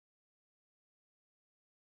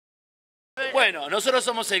Bueno, nosotros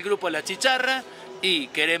somos el grupo La Chicharra y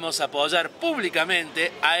queremos apoyar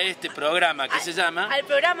públicamente a este programa que se llama... Al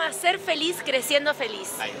programa Ser Feliz Creciendo Feliz.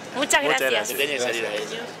 Muchas gracias.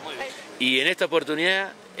 Y en esta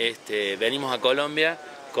oportunidad venimos a Colombia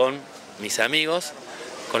con mis amigos,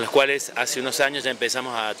 con los cuales hace unos años ya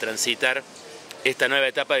empezamos a transitar esta nueva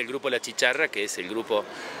etapa del grupo La Chicharra, que es el grupo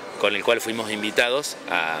con el cual fuimos invitados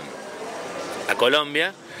a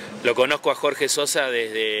Colombia. Lo conozco a Jorge Sosa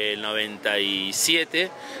desde el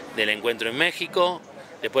 97, del encuentro en México.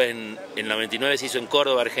 Después en el 99 se hizo en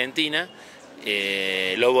Córdoba, Argentina.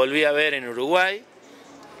 Lo volví a ver en Uruguay.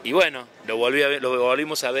 Y bueno, lo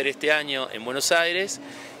volvimos a ver este año en Buenos Aires.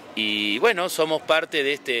 Y bueno, somos parte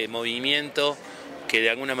de este movimiento que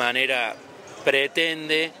de alguna manera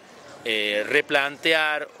pretende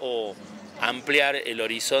replantear o ampliar el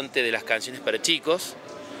horizonte de las canciones para chicos.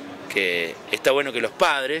 Que está bueno que los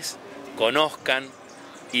padres conozcan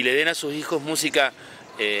y le den a sus hijos música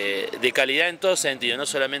de calidad en todo sentido, no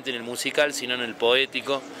solamente en el musical, sino en el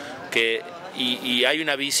poético, y hay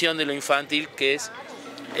una visión de lo infantil que es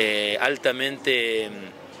altamente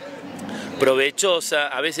provechosa.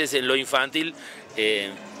 A veces en lo infantil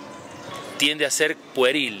tiende a ser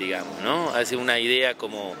pueril, digamos, ¿no? Hace una idea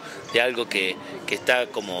como de algo que está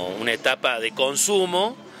como una etapa de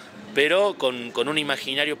consumo, pero con un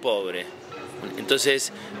imaginario pobre.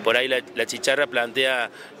 Entonces, por ahí la Chicharra plantea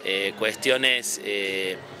cuestiones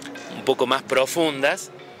un poco más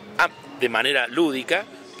profundas, de manera lúdica,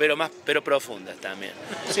 pero profundas también.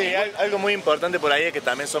 Sí, algo muy importante por ahí es que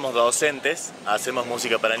también somos docentes, hacemos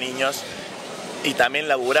música para niños y también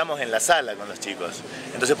laburamos en la sala con los chicos.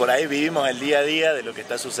 Entonces por ahí vivimos el día a día de lo que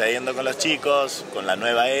está sucediendo con los chicos, con la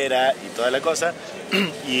nueva era y toda la cosa.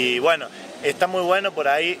 Y bueno, está muy bueno por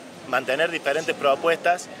ahí mantener diferentes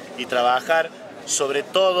propuestas y trabajar sobre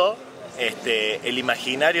todo el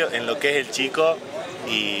imaginario en lo que es el chico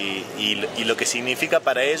y lo que significa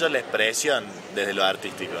para ellos la expresión desde lo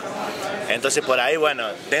artístico. Entonces por ahí, bueno,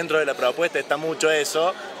 dentro de la propuesta está mucho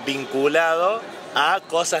eso vinculado a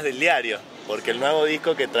cosas del diario, porque el nuevo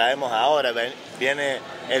disco que traemos ahora, él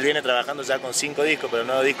viene trabajando ya con 5 discos, pero el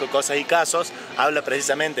nuevo disco Cosas y Casos habla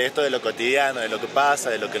precisamente de esto, de lo cotidiano, de lo que pasa,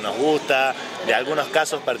 de lo que nos gusta, de algunos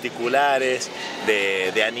casos particulares,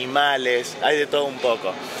 de animales, hay de todo un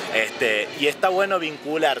poco. Y está bueno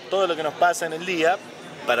vincular todo lo que nos pasa en el día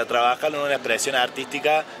para trabajarlo en una expresión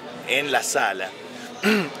artística en la sala.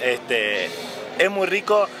 Es muy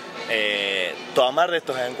rico tomar de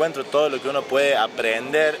estos encuentros todo lo que uno puede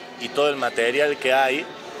aprender y todo el material que hay,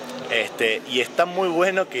 y está muy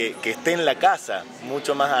bueno que esté en la casa,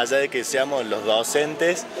 mucho más allá de que seamos los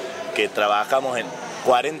docentes que trabajamos en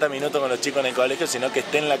 40 minutos con los chicos en el colegio, sino que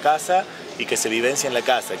esté en la casa y que se vivencie en la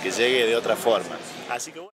casa, que llegue de otra forma.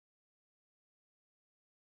 Así que